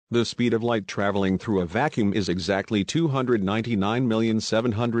The speed of light traveling through a vacuum is exactly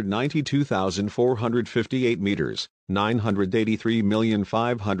 299,792,458 meters,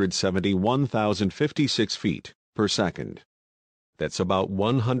 983,571,056 feet per second. That's about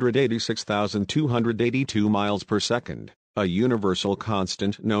 186,282 miles per second, a universal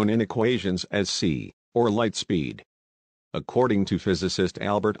constant known in equations as c, or light speed. According to physicist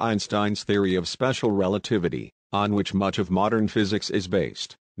Albert Einstein's theory of special relativity, on which much of modern physics is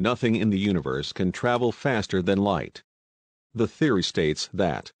based, nothing in the universe can travel faster than light. The theory states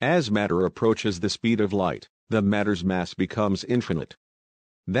that, as matter approaches the speed of light, the matter's mass becomes infinite.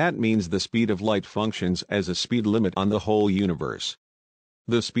 That means the speed of light functions as a speed limit on the whole universe.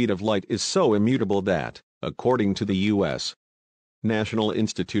 The speed of light is so immutable that, according to the U.S. National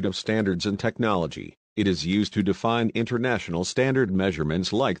Institute of Standards and Technology, it is used to define international standard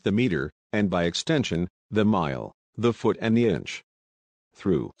measurements like the meter, and by extension, the mile, the foot and the inch.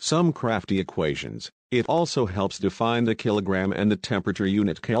 Through some crafty equations, it also helps define the kilogram and the temperature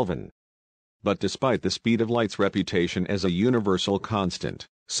unit Kelvin. But despite the speed of light's reputation as a universal constant,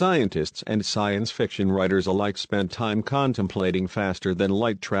 scientists and science fiction writers alike spent time contemplating faster than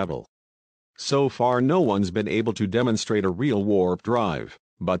light travel. So far no one's been able to demonstrate a real warp drive,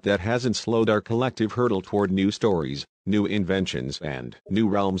 but that hasn't slowed our collective hurtle toward new stories, new inventions and new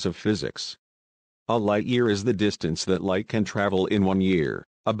realms of physics. A light year is the distance that light can travel in 1 year,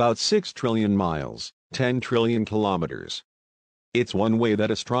 about 6 trillion miles, 10 trillion kilometers. It's one way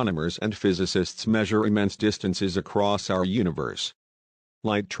that astronomers and physicists measure immense distances across our universe.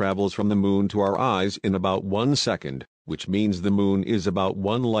 Light travels from the moon to our eyes in about 1 second, which means the moon is about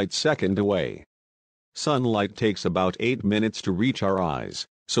 1 light second away. Sunlight takes about 8 minutes to reach our eyes,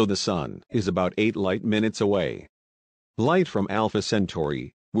 so the sun is about 8 light minutes away. Light from Alpha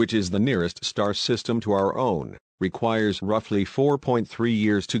Centauri, which is the nearest star system to our own, requires roughly 4.3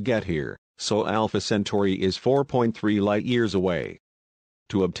 years to get here, so Alpha Centauri is 4.3 light-years away.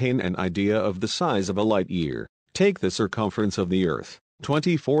 To obtain an idea of the size of a light-year, take the circumference of the Earth,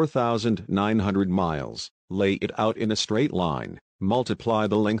 24,900 miles, lay it out in a straight line, multiply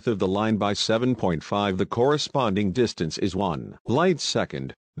the length of the line by 7.5. The corresponding distance is 1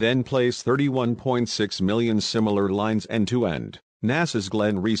 light-second, then place 31.6 million similar lines end-to-end, NASA's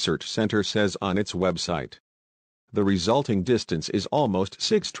Glenn Research Center says on its website. The resulting distance is almost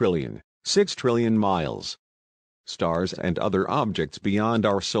 6 trillion miles. Stars and other objects beyond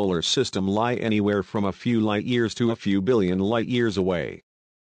our solar system lie anywhere from a few light-years to a few billion light-years away.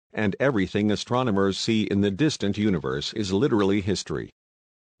 And everything astronomers see in the distant universe is literally history.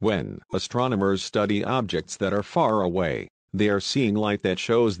 When astronomers study objects that are far away, they are seeing light that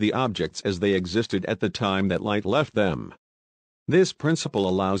shows the objects as they existed at the time that light left them. This principle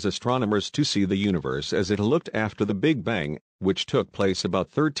allows astronomers to see the universe as it looked after the Big Bang, which took place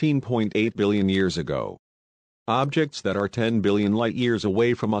about 13.8 billion years ago. Objects that are 10 billion light-years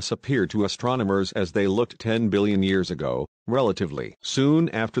away from us appear to astronomers as they looked 10 billion years ago, relatively soon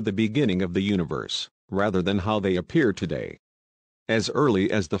after the beginning of the universe, rather than how they appear today. As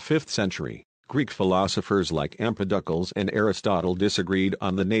early as the 5th century, Greek philosophers like Empedocles and Aristotle disagreed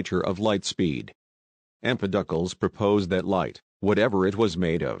on the nature of light speed. Empedocles proposed that light, whatever it was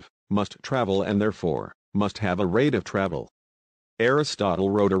made of, must travel and therefore, must have a rate of travel.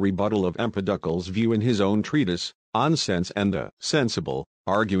 Aristotle wrote a rebuttal of Empedocles' view in his own treatise, On Sense and the Sensible,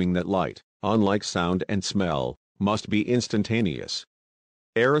 arguing that light, unlike sound and smell, must be instantaneous.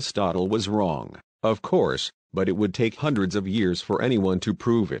 Aristotle was wrong, of course, but it would take hundreds of years for anyone to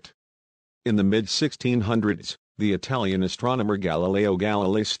prove it. In the mid-1600s, the Italian astronomer Galileo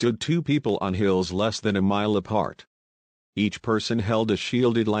Galilei stood 2 people on hills less than a mile apart. Each person held a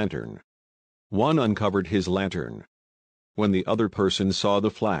shielded lantern. One uncovered his lantern. When the other person saw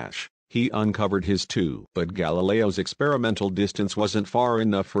the flash, he uncovered his too. But Galileo's experimental distance wasn't far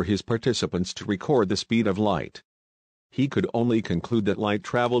enough for his participants to record the speed of light. He could only conclude that light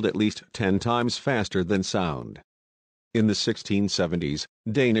traveled at least 10 times faster than sound. In the 1670s,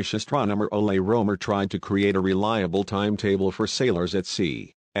 Danish astronomer Ole Romer tried to create a reliable timetable for sailors at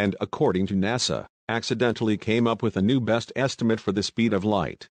sea, and according to NASA, accidentally came up with a new best estimate for the speed of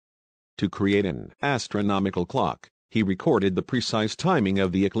light. To create an astronomical clock, he recorded the precise timing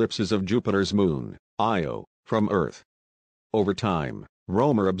of the eclipses of Jupiter's moon, Io, from Earth. Over time,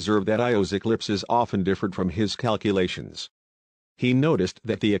 Romer observed that Io's eclipses often differed from his calculations. He noticed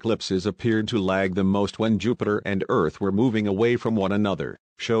that the eclipses appeared to lag the most when Jupiter and Earth were moving away from one another,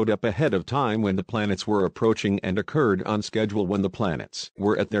 showed up ahead of time when the planets were approaching and occurred on schedule when the planets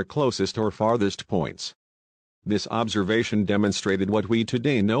were at their closest or farthest points. This observation demonstrated what we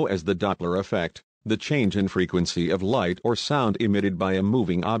today know as the Doppler effect, the change in frequency of light or sound emitted by a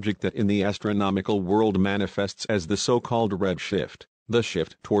moving object that in the astronomical world manifests as the so-called redshift, the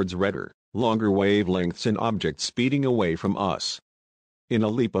shift towards redder, longer wavelengths in objects speeding away from us. In a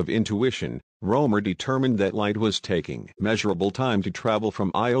leap of intuition, Romer determined that light was taking measurable time to travel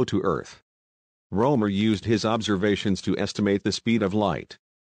from Io to Earth. Romer used his observations to estimate the speed of light.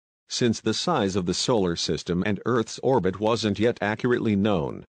 Since the size of the solar system and Earth's orbit wasn't yet accurately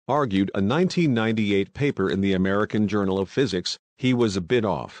known, argued a 1998 paper in the American Journal of Physics, he was a bit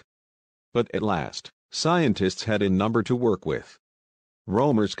off. But at last, scientists had a number to work with.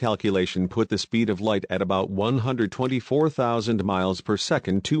 Romer's calculation put the speed of light at about 124,000 miles per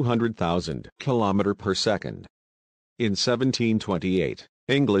second, 200,000 kilometers per second. In 1728,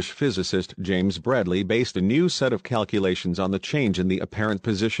 English physicist James Bradley based a new set of calculations on the change in the apparent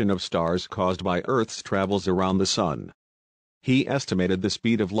position of stars caused by Earth's travels around the Sun. He estimated the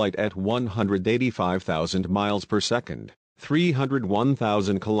speed of light at 185,000 miles per second,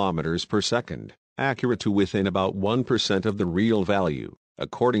 301,000 kilometers per second, accurate to within about 1% of the real value,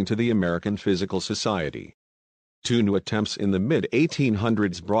 according to the American Physical Society. Two new attempts in the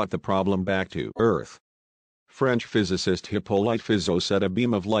mid-1800s brought the problem back to Earth. French physicist Hippolyte Fizeau set a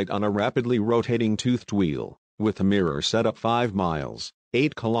beam of light on a rapidly rotating toothed wheel, with a mirror set up 5 miles,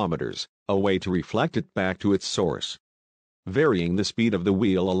 8 kilometers, away to reflect it back to its source. Varying the speed of the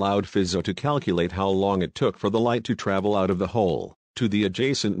wheel allowed Fizeau to calculate how long it took for the light to travel out of the hole, to the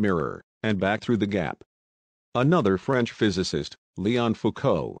adjacent mirror, and back through the gap. Another French physicist, Léon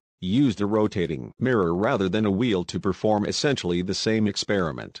Foucault, used a rotating mirror rather than a wheel to perform essentially the same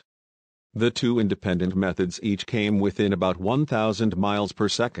experiment. The two independent methods each came within about 1,000 miles per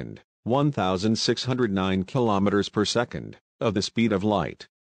second, 1,609 kilometers per second, of the speed of light.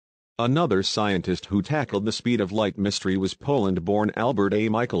 Another scientist who tackled the speed of light mystery was Poland-born Albert A.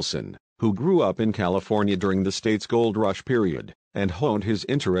 Michelson, who grew up in California during the state's gold rush period, and honed his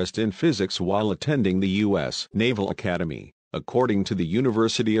interest in physics while attending the U.S. Naval Academy, according to the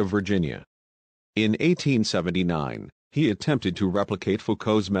University of Virginia. In 1879, he attempted to replicate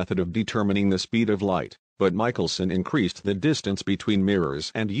Foucault's method of determining the speed of light, but Michelson increased the distance between mirrors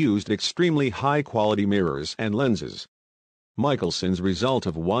and used extremely high-quality mirrors and lenses. Michelson's result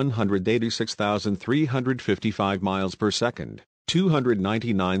of 186,355 miles per second,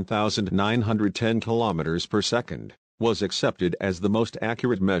 299,910 kilometers per second, was accepted as the most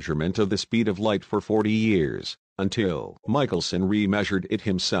accurate measurement of the speed of light for 40 years, until Michelson remeasured it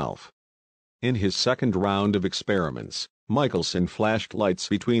himself. In his second round of experiments, Michelson flashed lights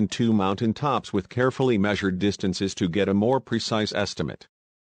between two mountain tops with carefully measured distances to get a more precise estimate.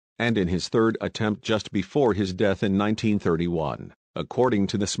 And in his third attempt just before his death in 1931, according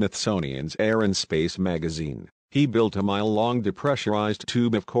to the Smithsonian's Air and Space magazine, he built a mile-long depressurized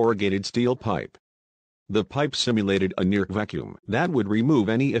tube of corrugated steel pipe. The pipe simulated a near vacuum that would remove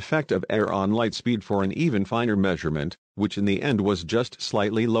any effect of air on light speed for an even finer measurement, which in the end was just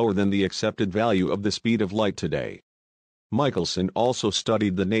slightly lower than the accepted value of the speed of light today. Michelson also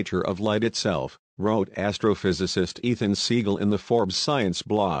studied the nature of light itself, wrote astrophysicist Ethan Siegel in the Forbes Science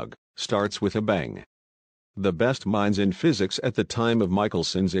blog, starts with a bang. The best minds in physics at the time of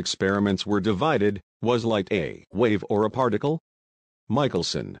Michelson's experiments were divided: was light a wave or a particle?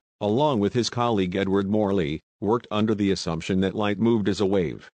 Michelson, along with his colleague Edward Morley, worked under the assumption that light moved as a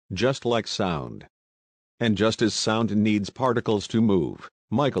wave, just like sound. And just as sound needs particles to move,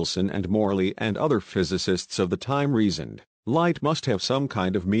 Michelson and Morley and other physicists of the time reasoned, light must have some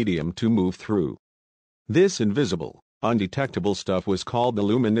kind of medium to move through. This invisible, undetectable stuff was called the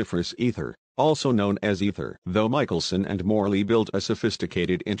luminiferous ether, also known as ether. Though Michelson and Morley built a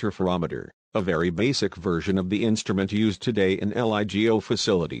sophisticated interferometer, a very basic version of the instrument used today in LIGO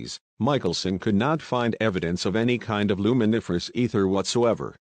facilities, Michelson could not find evidence of any kind of luminiferous ether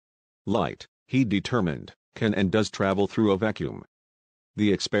whatsoever. Light, he determined, can and does travel through a vacuum.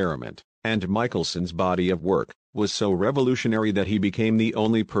 The experiment, and Michelson's body of work, was so revolutionary that he became the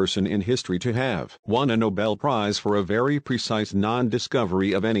only person in history to have won a Nobel Prize for a very precise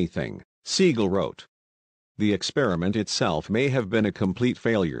non-discovery of anything, Siegel wrote. The experiment itself may have been a complete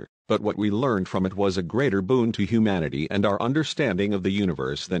failure, but what we learned from it was a greater boon to humanity and our understanding of the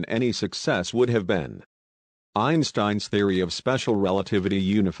universe than any success would have been. Einstein's theory of special relativity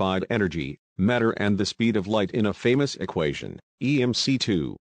unified energy, matter and the speed of light in a famous equation,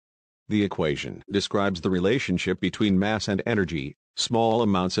 EMC2. The equation describes the relationship between mass and energy. Small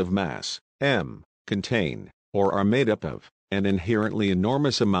amounts of mass, m, contain, or are made up of, an inherently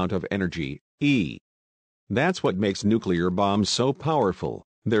enormous amount of energy, E. That's what makes nuclear bombs so powerful,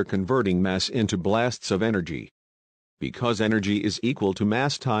 they're converting mass into blasts of energy. because energy is equal to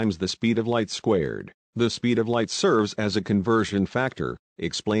mass times the speed of light squared. The speed of light serves as a conversion factor,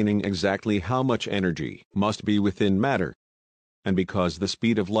 explaining exactly how much energy must be within matter. And because the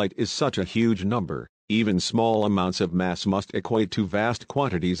speed of light is such a huge number, even small amounts of mass must equate to vast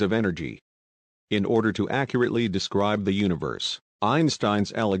quantities of energy. In order to accurately describe the universe,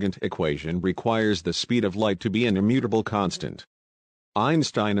 Einstein's elegant equation requires the speed of light to be an immutable constant.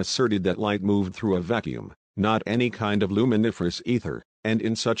 Einstein asserted that light moved through a vacuum, not any kind of luminiferous ether, and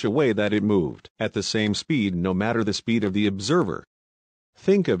in such a way that it moved at the same speed no matter the speed of the observer.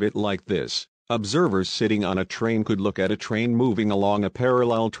 Think of it like this: observers sitting on a train could look at a train moving along a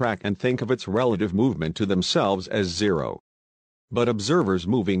parallel track and think of its relative movement to themselves as zero. But observers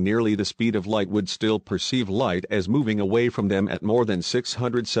moving nearly the speed of light would still perceive light as moving away from them at more than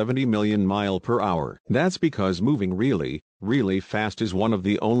 670 million miles per hour. That's because moving really, really fast is one of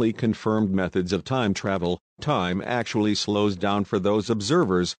the only confirmed methods of time travel. Time actually slows down for those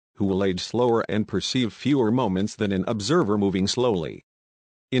observers who will age slower and perceive fewer moments than an observer moving slowly.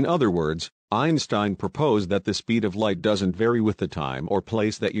 In other words, Einstein proposed that the speed of light doesn't vary with the time or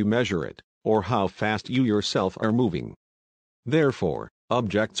place that you measure it, or how fast you yourself are moving. Therefore,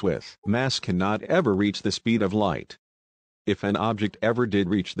 objects with mass cannot ever reach the speed of light. If an object ever did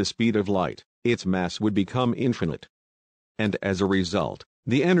reach the speed of light, its mass would become infinite. And as a result,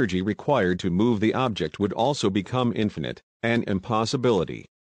 the energy required to move the object would also become infinite, an impossibility.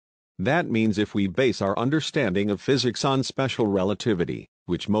 That means if we base our understanding of physics on special relativity,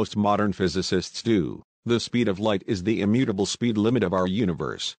 which most modern physicists do, the speed of light is the immutable speed limit of our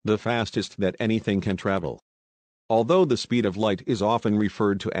universe, the fastest that anything can travel. Although the speed of light is often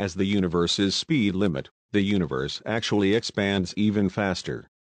referred to as the universe's speed limit, the universe actually expands even faster.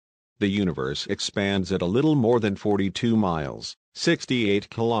 The universe expands at a little more than 42 miles, 68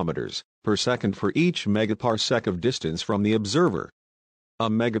 kilometers, per second for each megaparsec of distance from the observer. A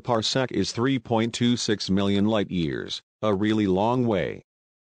megaparsec is 3.26 million light-years, a really long way.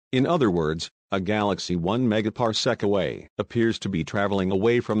 In other words, a galaxy 1 megaparsec away appears to be traveling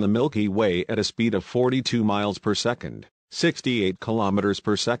away from the Milky Way at a speed of 42 miles per second, 68 kilometers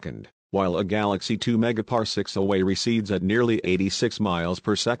per second, while a galaxy 2 megaparsecs away recedes at nearly 86 miles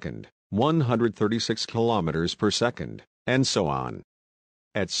per second, 136 kilometers per second, and so on.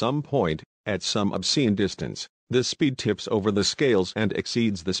 At some point, at some obscene distance, the speed tips over the scales and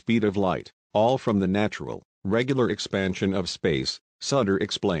exceeds the speed of light, all from the natural, regular expansion of space, Sutter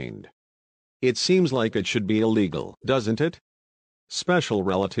explained. It seems like it should be illegal, doesn't it? Special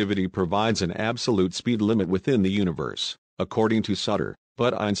relativity provides an absolute speed limit within the universe, according to Sutter,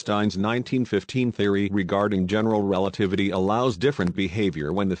 but Einstein's 1915 theory regarding general relativity allows different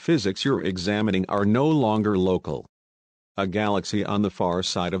behavior when the physics you're examining are no longer local. A galaxy on the far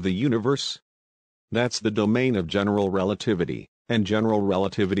side of the universe? That's the domain of general relativity, and general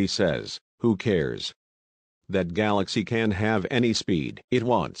relativity says, who cares? That galaxy can have any speed it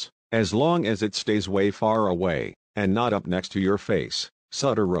wants, as long as it stays way far away, and not up next to your face,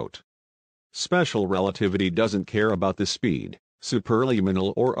 Sutter wrote. Special relativity doesn't care about the speed,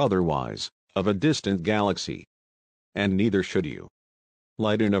 superluminal or otherwise, of a distant galaxy. And neither should you.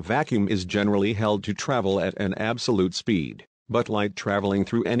 Light in a vacuum is generally held to travel at an absolute speed, but light traveling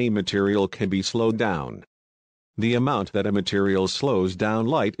through any material can be slowed down. The amount that a material slows down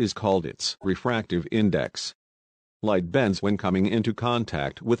light is called its refractive index. Light bends when coming into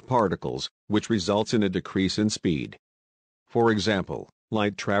contact with particles, which results in a decrease in speed. For example,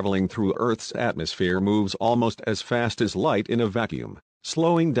 light traveling through Earth's atmosphere moves almost as fast as light in a vacuum,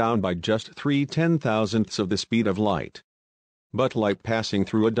 slowing down by just 3/10,000ths of the speed of light. But light passing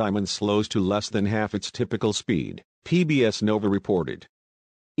through a diamond slows to less than half its typical speed, PBS Nova reported.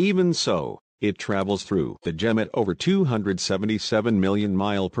 Even so, it travels through the gem at over 277 million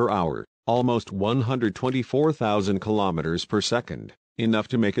miles per hour, almost 124,000 kilometers per second, enough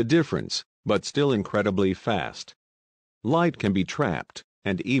to make a difference, but still incredibly fast. Light can be trapped,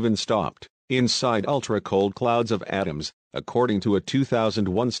 and even stopped, inside ultra-cold clouds of atoms, according to a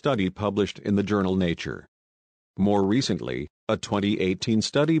 2001 study published in the journal Nature. More recently, a 2018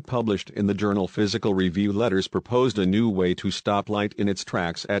 study published in the journal Physical Review Letters proposed a new way to stop light in its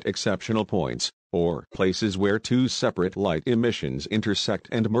tracks at exceptional points, or places where two separate light emissions intersect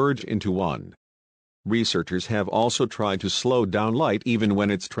and merge into one. Researchers have also tried to slow down light even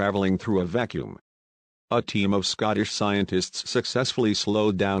when it's traveling through a vacuum. A team of Scottish scientists successfully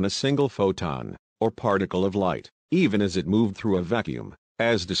slowed down a single photon, or particle of light, even as it moved through a vacuum,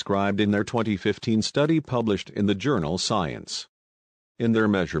 as described in their 2015 study published in the journal Science. In their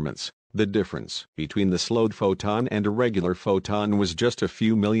measurements, the difference between the slowed photon and a regular photon was just a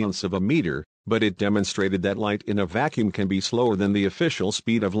few millionths of a meter, but it demonstrated that light in a vacuum can be slower than the official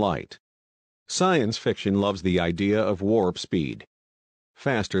speed of light. Science fiction loves the idea of warp speed.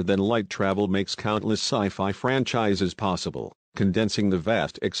 Faster-than-light travel makes countless sci-fi franchises possible, condensing the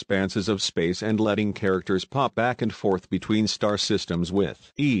vast expanses of space and letting characters pop back and forth between star systems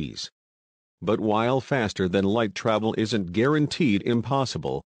with ease. But while faster-than-light travel isn't guaranteed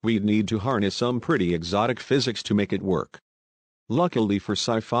impossible, we'd need to harness some pretty exotic physics to make it work. Luckily for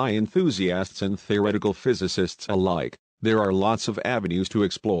sci-fi enthusiasts and theoretical physicists alike, there are lots of avenues to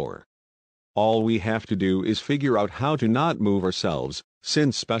explore. All we have to do is figure out how to not move ourselves,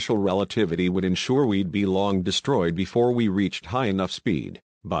 since special relativity would ensure we'd be long destroyed before we reached high enough speed,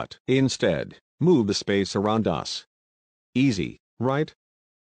 but instead, move the space around us. Easy, right?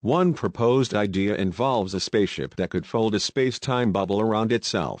 One proposed idea involves a spaceship that could fold a space-time bubble around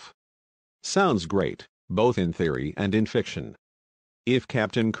itself. Sounds great, both in theory and in fiction. If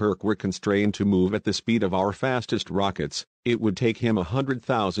Captain Kirk were constrained to move at the speed of our fastest rockets, it would take him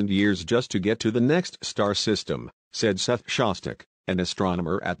 100,000 years just to get to the next star system, said Seth Shostak, an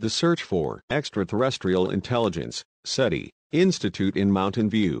astronomer at the Search for Extraterrestrial Intelligence, SETI, Institute in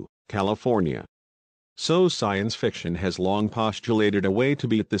Mountain View, California. So science fiction has long postulated a way to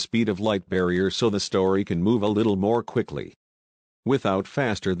beat the speed of light barrier so the story can move a little more quickly. Without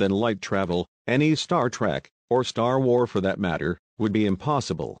faster-than-light travel, any Star Trek, or Star Wars for that matter, would be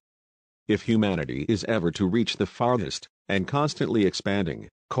impossible. If humanity is ever to reach the farthest, and constantly expanding,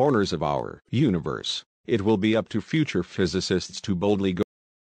 corners of our universe, it will be up to future physicists to boldly go